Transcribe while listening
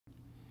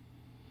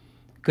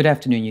Good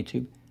afternoon,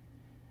 YouTube.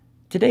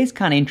 Today's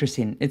kind of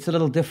interesting. It's a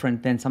little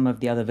different than some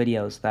of the other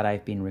videos that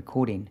I've been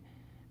recording.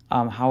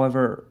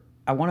 However,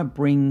 I want to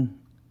bring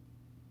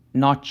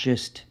not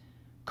just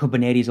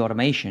Kubernetes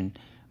automation,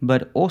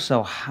 but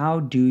also how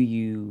do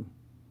you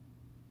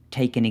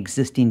take an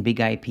existing big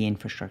IP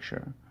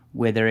infrastructure,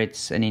 whether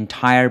it's an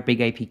entire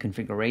big IP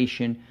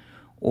configuration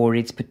or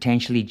it's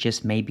potentially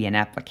just maybe an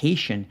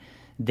application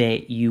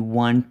that you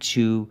want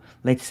to,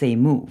 let's say,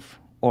 move.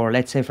 Or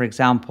let's say, for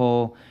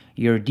example,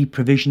 you're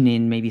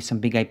deprovisioning maybe some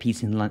big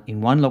IPs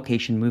in one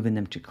location, moving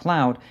them to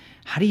cloud.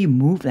 How do you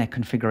move that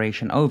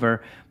configuration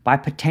over by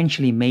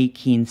potentially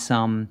making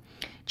some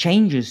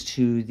changes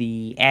to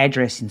the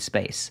addressing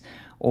space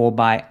or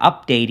by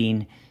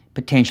updating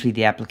potentially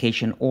the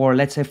application? Or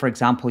let's say, for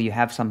example, you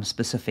have some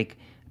specific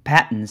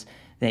patterns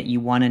that you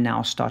want to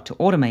now start to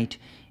automate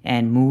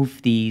and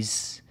move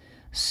these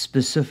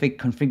specific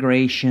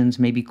configurations,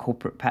 maybe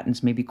corporate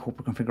patterns, maybe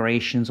corporate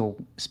configurations or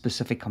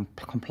specific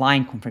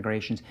compliant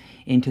configurations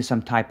into some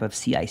type of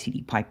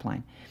CI/CD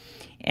pipeline.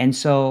 And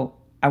so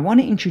I want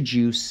to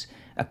introduce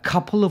a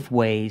couple of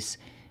ways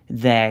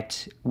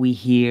that we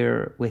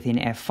here within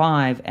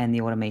F5 and the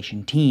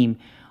automation team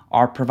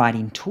are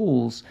providing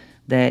tools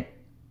that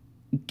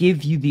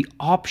give you the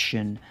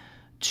option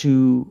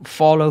to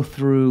follow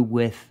through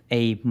with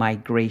a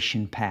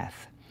migration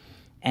path.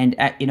 And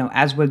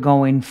as we're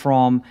going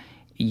from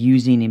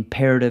using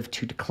imperative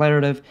to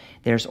declarative,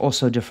 there's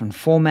also different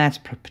formats,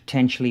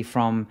 potentially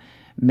from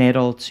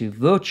metal to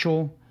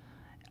virtual,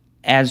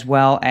 as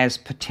well as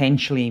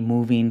potentially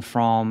moving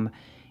from,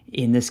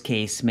 in this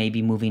case,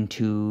 maybe moving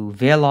to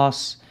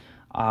VELOS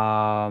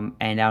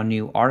and our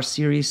new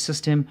rSeries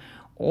system,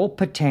 or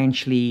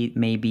potentially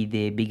maybe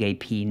the Big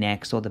IP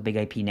Next or the Big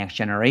IP Next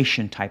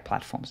Generation type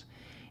platforms.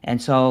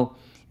 And so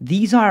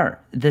these are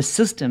the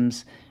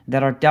systems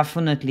that are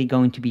definitely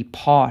going to be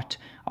part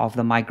of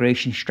the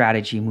migration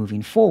strategy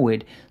moving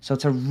forward. So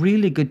it's a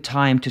really good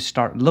time to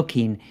start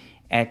looking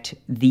at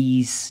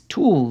these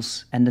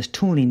tools and this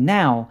tooling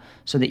now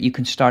so that you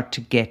can start to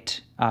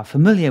get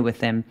familiar with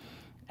them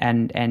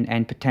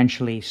and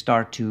potentially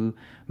start to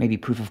maybe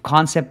proof of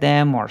concept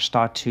them or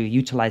start to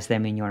utilize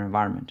them in your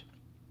environment.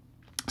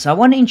 So I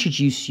want to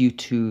introduce you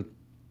to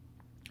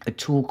a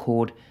tool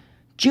called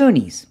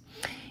Journeys.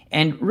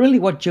 And really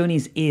what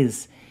Journeys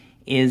is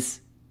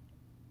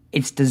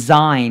it's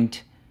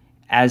designed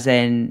as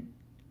an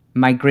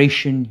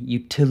migration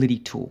utility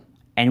tool.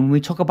 And when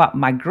we talk about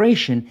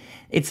migration,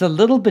 it's a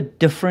little bit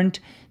different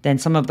than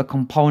some of the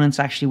components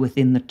actually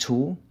within the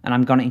tool. And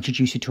I'm going to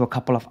introduce you to a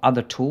couple of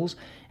other tools.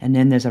 And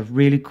then there's a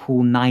really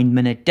cool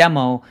 9-minute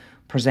demo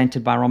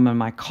presented by Roman,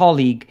 my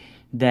colleague,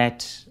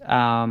 that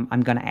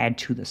I'm going to add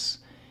to this.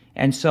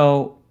 And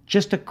so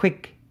just a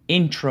quick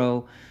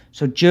intro.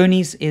 So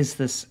Journeys is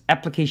this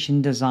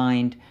application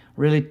designed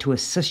really to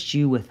assist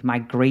you with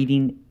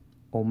migrating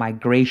or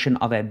migration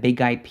of a big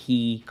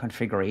IP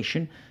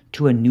configuration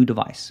to a new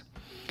device.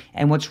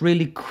 And what's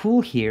really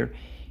cool here,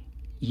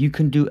 you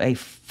can do a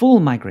full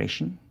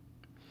migration,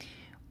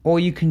 or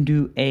you can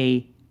do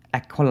I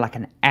call it like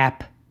an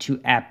app to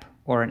app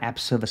or an app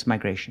service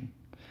migration.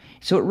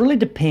 So it really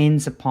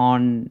depends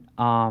upon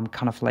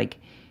kind of like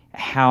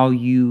how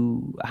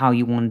you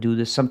want to do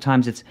this.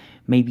 Sometimes it's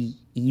maybe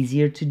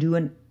easier to do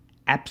an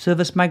app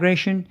service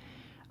migration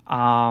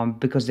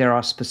because there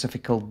are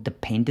specific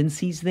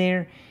dependencies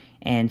there.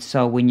 And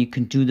so when you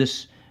can do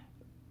this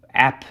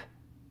app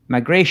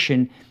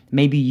migration,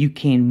 maybe you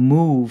can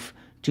move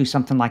to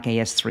something like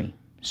AS3.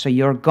 So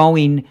you're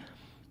going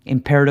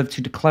imperative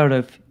to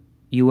declarative.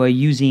 You are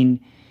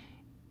using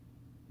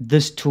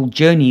this tool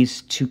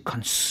Journeys to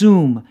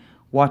consume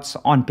what's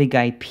on big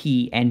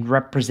IP and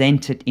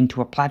represent it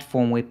into a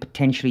platform where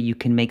potentially you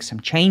can make some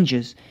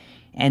changes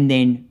and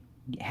then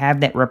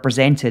have that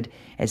represented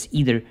as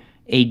either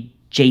a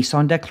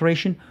JSON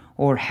declaration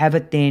or have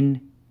it then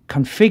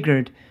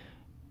configured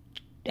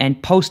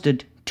and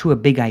posted to a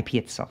big IP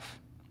itself.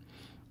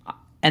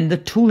 And the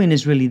tooling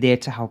is really there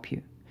to help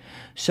you.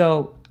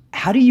 So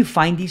how do you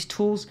find these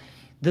tools?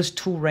 This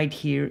tool right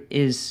here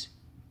is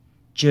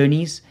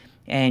Journeys,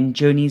 and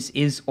Journeys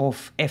is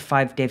off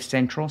F5 Dev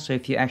Central. So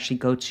if you actually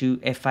go to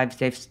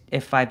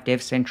F5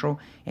 Dev Central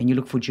and you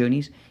look for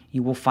Journeys,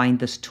 you will find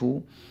this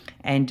tool.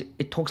 And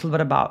it talks a little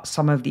bit about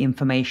some of the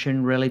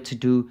information really to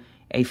do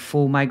a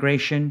full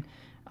migration.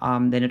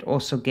 Then it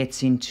also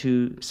gets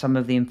into some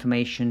of the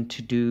information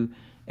to do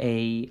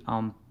a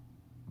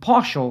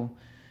partial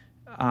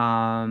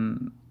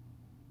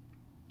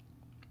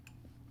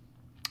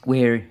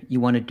where you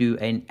want to do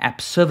an app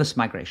service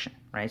migration,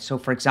 right? So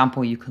for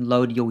example, you can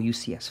load your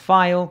UCS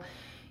file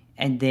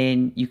and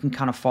then you can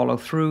kind of follow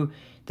through.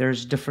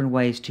 There's different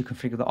ways to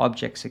configure the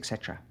objects,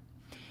 etc.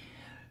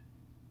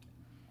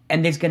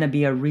 And there's going to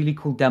be a really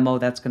cool demo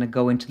that's going to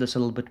go into this a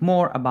little bit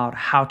more about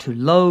how to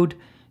load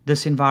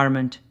this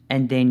environment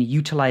and then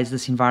utilize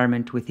this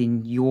environment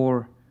within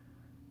your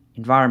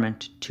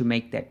environment to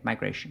make that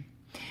migration.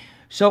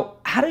 So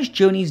how does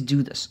Journeys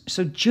do this?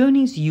 So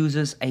Journeys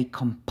uses a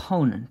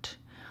component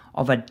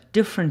of a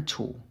different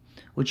tool,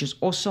 which is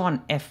also on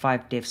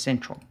F5 Dev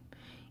Central.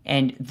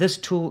 And this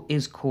tool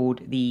is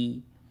called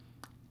the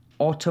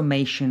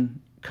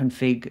Automation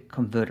Config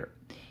Converter.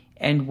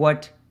 And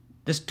what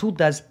this tool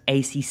does,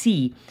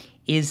 ACC,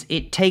 is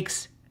it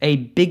takes a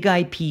big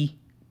IP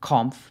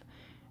conf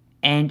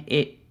and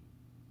it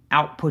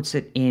outputs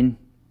it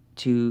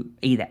into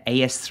either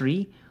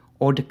AS3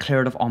 or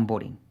declarative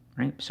onboarding,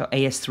 right? So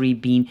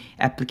AS3 being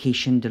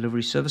application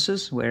delivery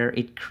services, where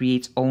it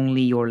creates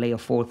only your layer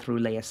 4 through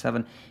layer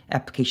 7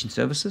 application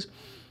services.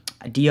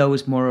 DO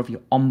is more of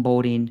your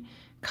onboarding,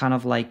 kind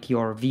of like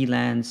your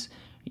VLANs,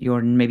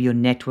 maybe your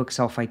network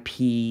self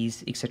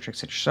IPs, etc.,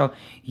 etc. So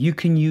you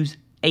can use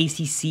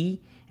ACC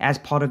as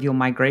part of your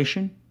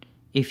migration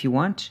if you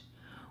want,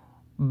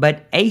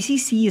 but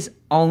ACC is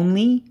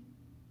only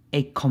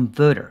a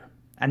converter,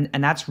 and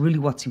that's really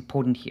what's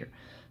important here.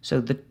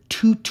 So the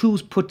two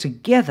tools put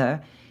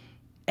together,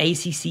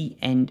 ACC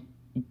and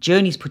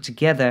Journeys put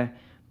together,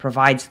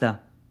 provides the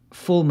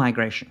full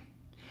migration.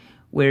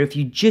 Where if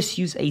you just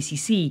use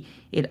ACC,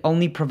 it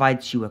only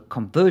provides you a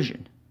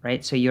conversion,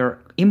 right? So you're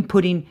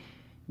inputting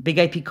big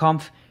IP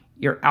conf,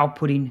 you're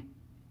outputting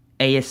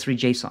AS3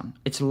 JSON.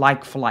 It's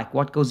like for like,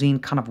 what goes in,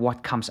 kind of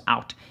what comes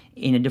out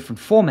in a different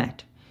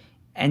format.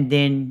 And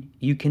then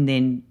you can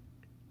then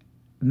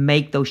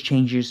make those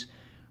changes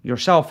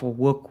yourself, or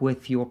work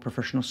with your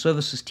professional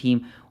services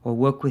team, or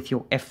work with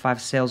your F5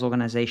 sales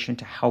organization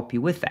to help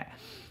you with that.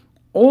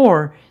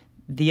 Or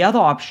the other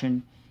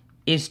option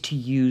is to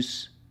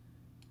use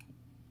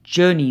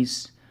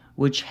Journeys,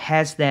 which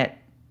has that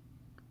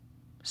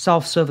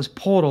self-service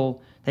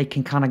portal that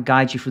can kind of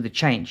guide you through the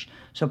change.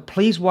 So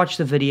please watch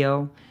the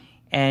video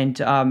and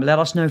let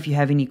us know if you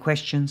have any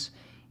questions,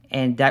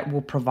 and that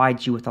will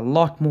provide you with a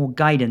lot more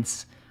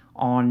guidance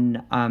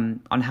on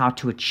how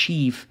to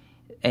achieve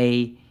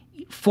a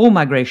full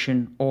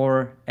migration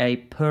or a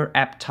per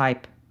app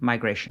type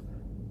migration.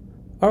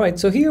 All right,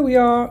 so here we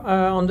are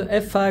on the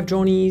F5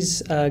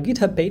 Journeys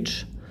GitHub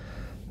page,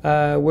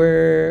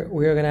 where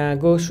we're gonna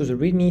go through the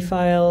README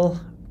file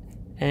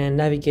and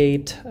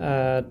navigate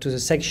to the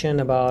section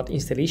about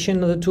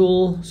installation of the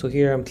tool. So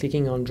here I'm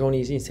clicking on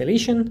Journeys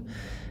installation,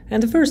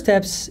 and the first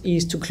steps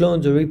is to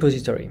clone the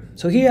repository.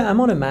 So here I'm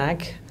on a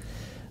Mac,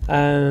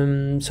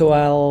 so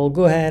I'll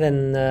go ahead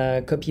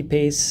and copy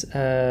paste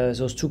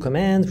those two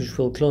commands, which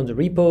will clone the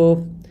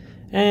repo,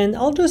 and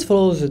I'll just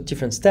follow the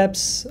different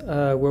steps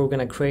where we're going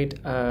to create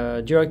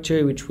a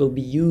directory which will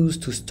be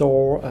used to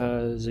store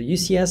the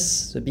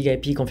UCS, the big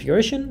IP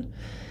configuration.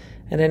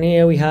 And then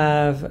here we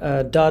have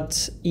a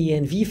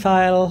 .env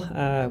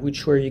file,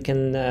 which where you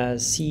can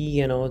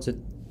see, the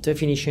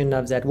definition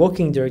of that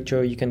working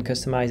directory you can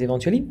customize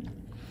eventually.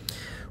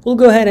 We'll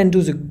go ahead and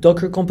do the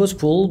Docker Compose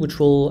pull, which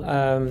will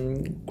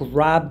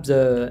grab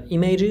the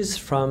images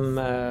from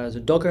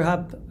the Docker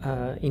Hub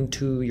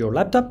into your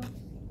laptop.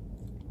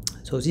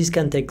 So this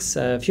can take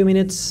a few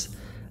minutes.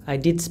 I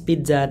did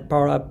speed that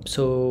part up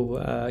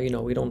so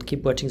we don't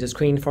keep watching the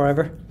screen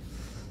forever.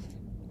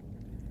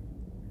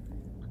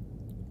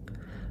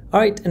 All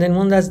right, and then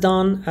when that's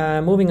done,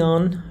 moving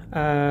on,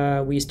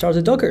 we start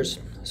the Dockers.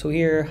 So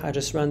here I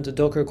just run the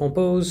Docker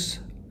Compose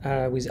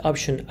with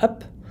option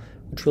up,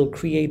 which will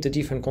create the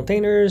different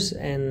containers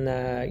and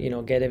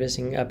get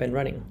everything up and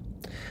running.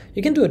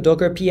 You can do a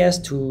Docker PS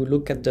to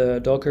look at the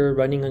Docker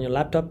running on your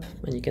laptop,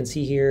 and you can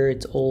see here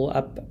it's all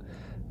up,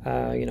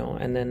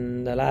 and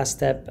then the last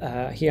step,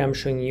 here I'm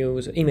showing you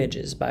the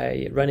images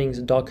by running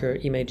the Docker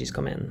images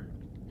command.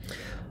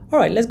 All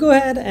right, let's go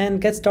ahead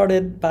and get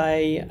started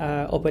by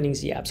opening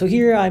the app. So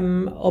here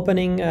I'm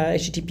opening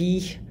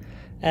HTTP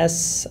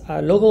as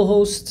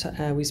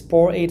localhost with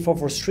port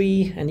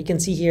 8443, and you can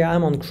see here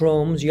I'm on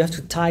Chrome. So you have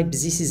to type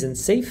 "this isn't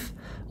safe"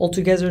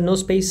 altogether, no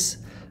space,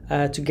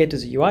 to get to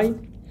the UI.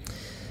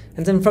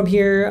 And then from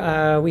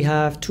here we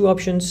have two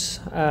options: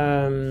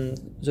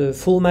 the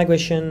full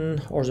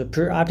migration or the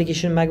per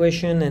application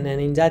migration. And then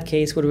in that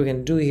case, what we're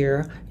going to do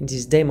here in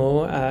this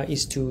demo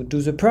is to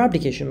do the per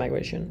application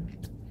migration.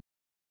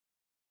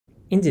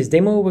 In this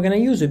demo, we're going to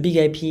use the big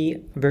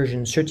IP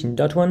version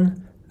 13.1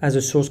 as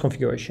a source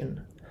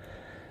configuration.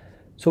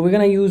 So we're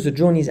going to use the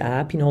Journeys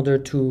app in order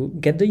to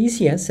get the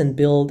ECS and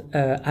build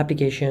an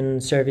application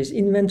service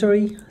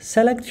inventory,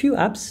 select few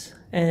apps,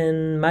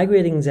 and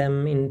migrating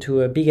them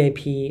into a big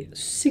IP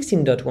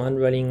 16.1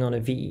 running on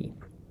a VE.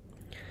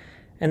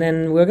 And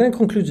then we're going to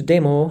conclude the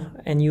demo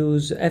and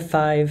use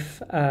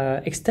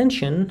F5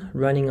 extension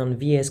running on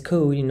VS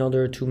Code in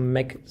order to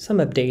make some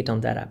update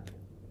on that app.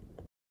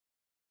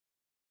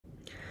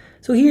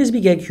 So here's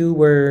Big IQ,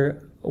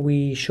 where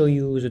we show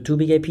you the two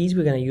big IPs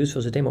we're going to use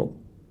for the demo.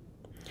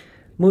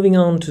 Moving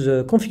on to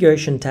the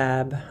configuration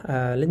tab,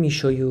 let me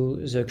show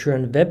you the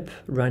current VEP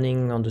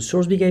running on the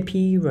source big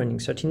IP running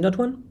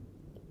 13.1.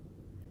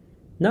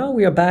 Now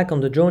we are back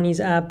on the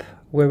Journeys app,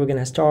 where we're going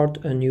to start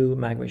a new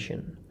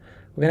migration.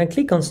 We're going to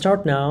click on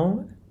Start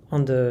Now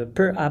on the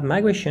per app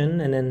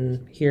migration, and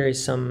then here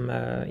is some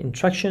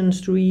instructions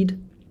to read.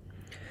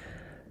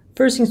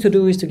 First things to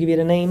do is to give it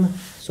a name.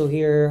 So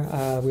here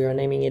we are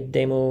naming it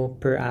Demo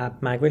Per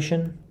App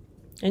Migration.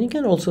 And you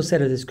can also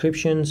set a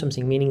description,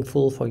 something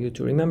meaningful for you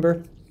to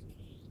remember.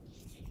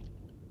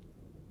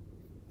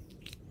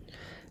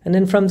 And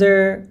then from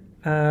there,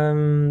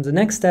 the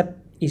next step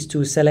is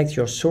to select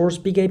your source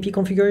big IP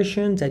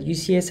configuration, that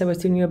UCS I was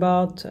telling you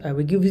about.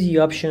 We give you the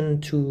option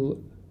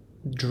to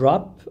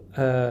drop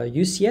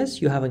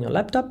UCS you have on your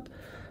laptop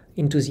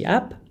into the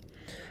app.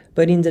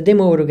 But in the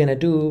demo, what we're gonna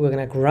do, we're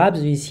gonna grab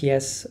the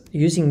UCS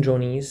using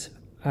Journeys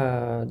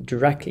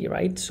directly,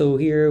 right? So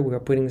here we're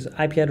putting the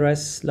IP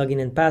address, login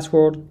and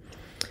password,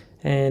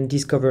 and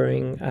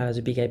discovering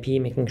the big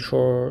IP, making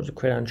sure the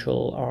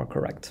credentials are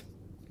correct.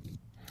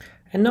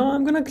 And now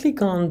I'm gonna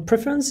click on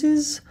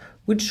Preferences,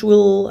 which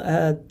will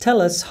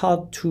tell us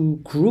how to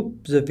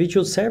group the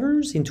virtual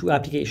servers into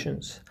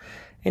applications.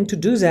 And to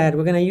do that,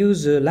 we're gonna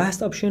use the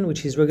last option,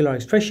 which is regular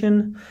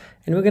expression,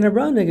 and we're gonna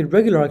run a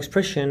regular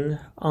expression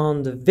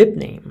on the VIP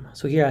name.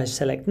 So here I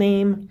select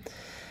name,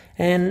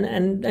 and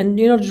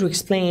in order to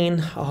explain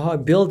how I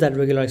build that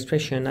regular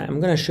expression, I'm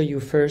gonna show you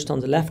first on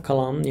the left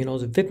column,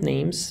 the VIP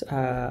names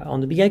on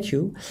the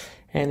BigIQ,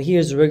 and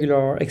here's the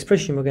regular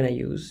expression we're gonna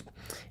use.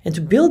 And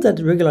to build that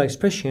regular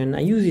expression,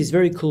 I use this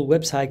very cool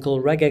website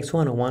called regex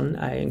 101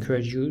 I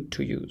encourage you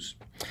to use.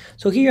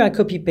 So here I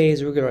copy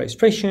paste regular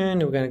expression,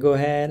 we're gonna go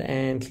ahead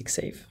and click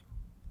save.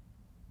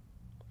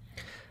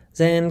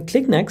 Then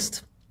click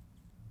next.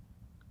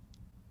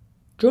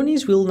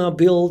 Journeys will now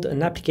build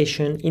an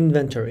application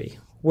inventory,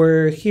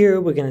 where here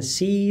we're gonna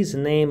see the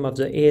name of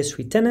the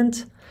AS3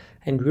 tenant,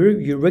 and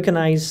you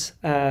recognize,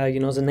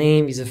 the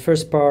name is the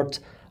first part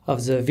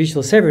of the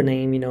visual server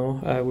name, we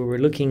were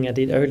looking at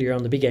it earlier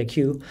on the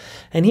BigIQ.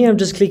 And here I'm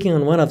just clicking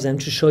on one of them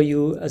to show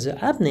you the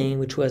app name,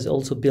 which was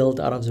also built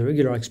out of the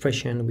regular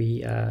expression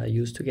we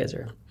used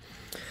together.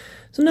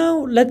 So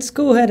now let's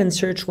go ahead and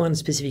search one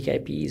specific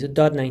IP, the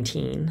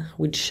 .19,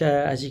 which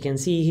as you can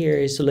see here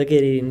is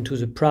located into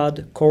the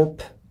prod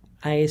corp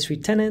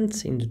IS3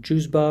 tenant in the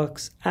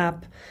Juicebox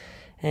app.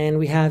 And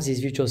we have this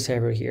virtual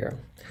server here.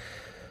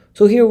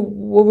 So here,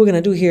 what we're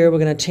gonna do here, we're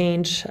gonna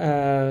change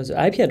the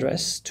IP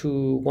address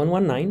to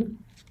 119,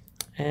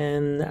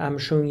 and I'm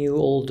showing you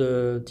all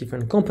the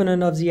different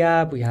components of the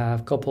app. We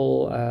have a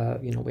couple,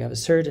 we have a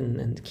cert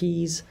and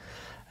keys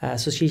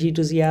associated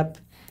to the app,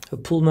 a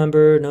pool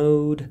member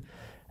node,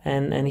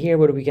 and here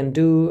what we can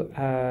do,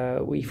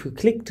 if we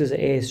click to the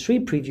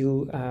AS3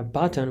 preview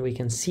button, we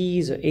can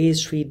see the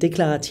AS3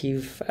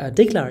 declarative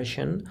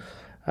declaration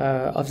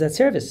of that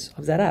service,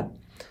 of that app.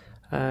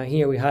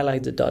 Here we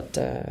highlight the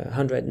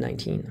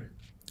 .119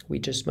 we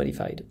just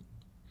modified.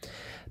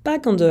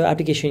 Back on the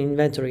application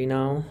inventory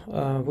now,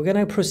 we're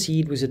gonna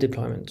proceed with the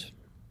deployment.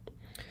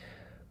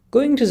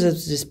 Going to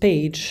this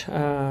page,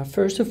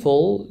 first of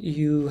all,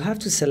 you have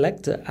to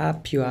select the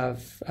app you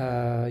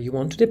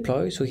want to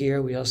deploy. So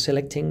here we are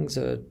selecting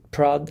the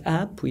prod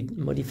app. We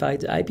modified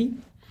the IP.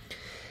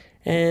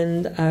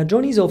 And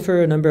Journeys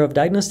offer a number of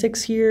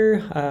diagnostics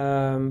here.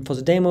 For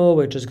the demo,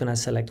 we're just gonna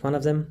select one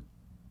of them.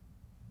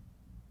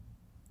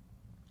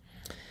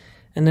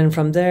 And then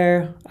from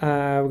there,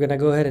 we're gonna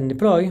go ahead and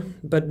deploy.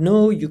 But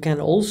no, you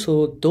can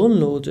also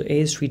download the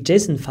AS3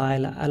 JSON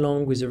file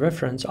along with the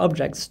reference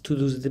objects to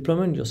do the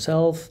deployment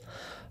yourself.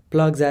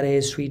 Plug that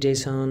AS3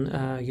 JSON,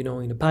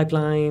 in the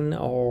pipeline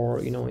or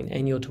in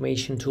any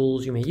automation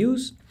tools you may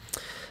use.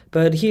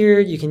 But here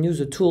you can use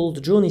the tool,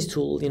 the Journeys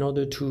tool, in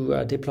order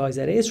to deploy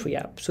that AS3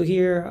 app. So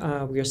here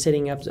we are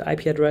setting up the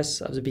IP address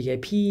of the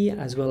BigIP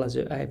as well as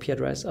the IP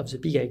address of the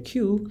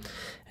BigIQ,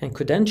 and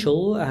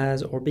credential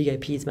as our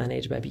BigIP is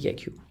managed by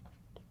BigIQ.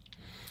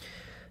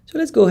 So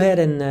let's go ahead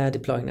and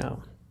deploy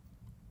now.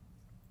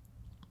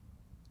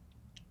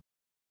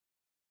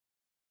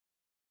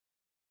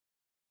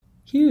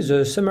 Here's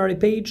a summary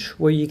page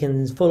where you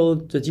can follow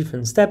the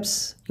different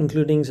steps,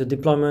 including the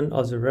deployment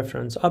of the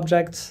reference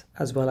objects,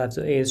 as well as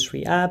the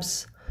AS3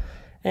 apps,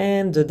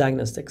 and the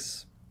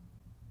diagnostics.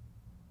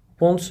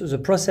 Once the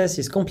process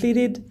is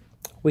completed,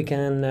 we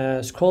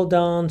can scroll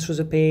down through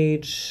the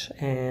page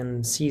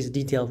and see the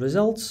detailed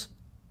results.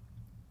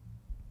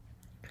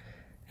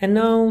 And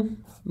now,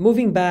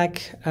 moving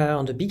back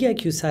on the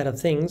BigIQ side of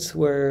things,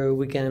 where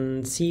we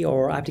can see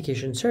our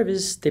application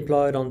service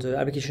deployed on the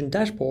application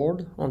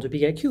dashboard on the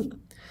BigIQ.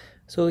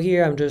 So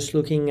here I'm just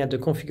looking at the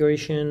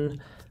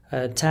configuration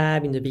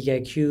tab in the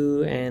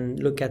BigIQ and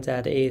look at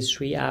that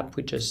AS3 app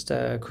we just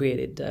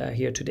created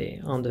here today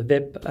on the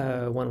VIP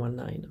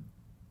 119.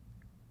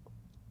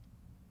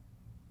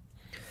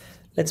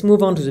 Let's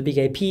move on to the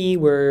BigIP,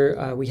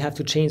 where we have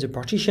to change the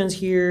partitions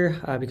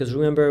here because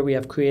remember we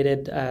have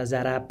created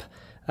that app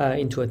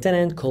into a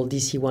tenant called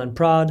DC1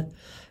 prod,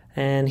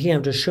 and here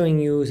I'm just showing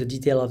you the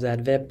detail of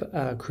that VIP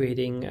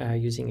creating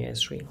using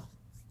AS3.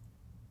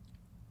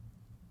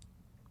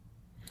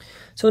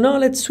 So now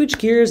let's switch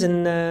gears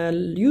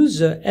and use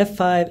the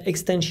F5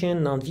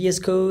 extension on VS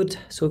Code.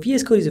 So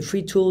VS Code is a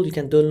free tool you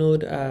can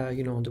download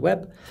on the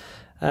web.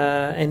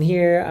 And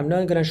here I'm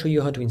not going to show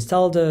you how to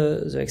install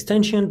the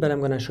extension, but I'm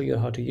going to show you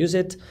how to use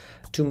it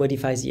to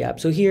modify the app.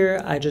 So here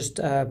I just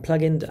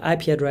plug in the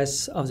IP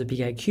address of the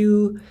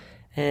BigIQ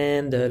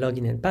and the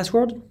login and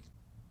password.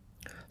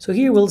 So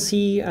here we'll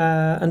see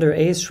under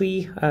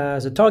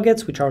AS3 the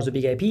targets, which are the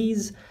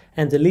BigIPs,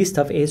 and the list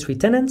of AS3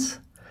 tenants.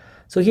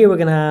 So here we're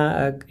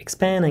gonna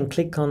expand and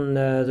click on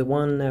the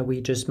one we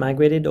just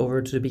migrated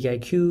over to the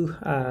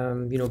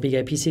BigIQ, Big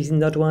IP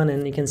 16.1,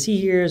 and you can see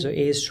here the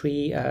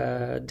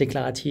AS3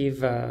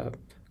 declarative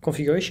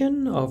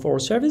configuration of our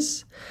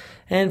service.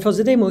 And for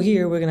the demo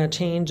here, we're gonna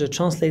change the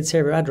translate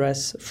server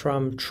address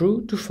from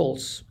true to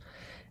false.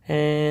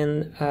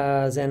 And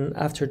then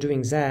after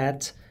doing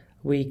that,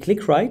 we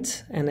click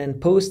write and then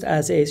post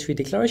as AS3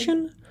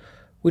 declaration,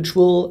 which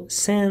will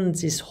send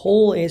this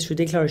whole AS3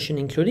 declaration,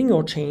 including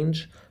our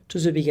change, to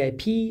the Big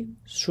IP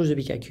through the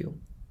BigIQ.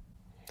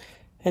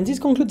 And this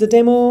concludes the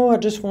demo. I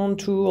just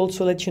want to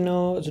also let you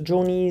know the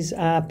Journeys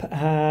app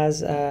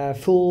has a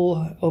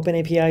full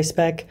OpenAPI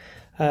spec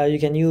you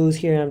can use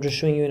here. I'm just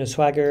showing you in a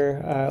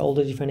Swagger all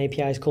the different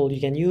APIs called you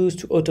can use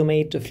to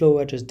automate the flow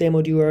I just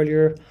demoed you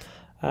earlier.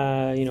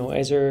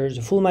 Either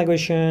the full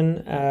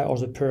migration or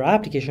the per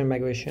application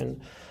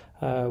migration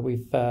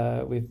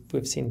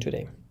we've seen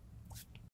today.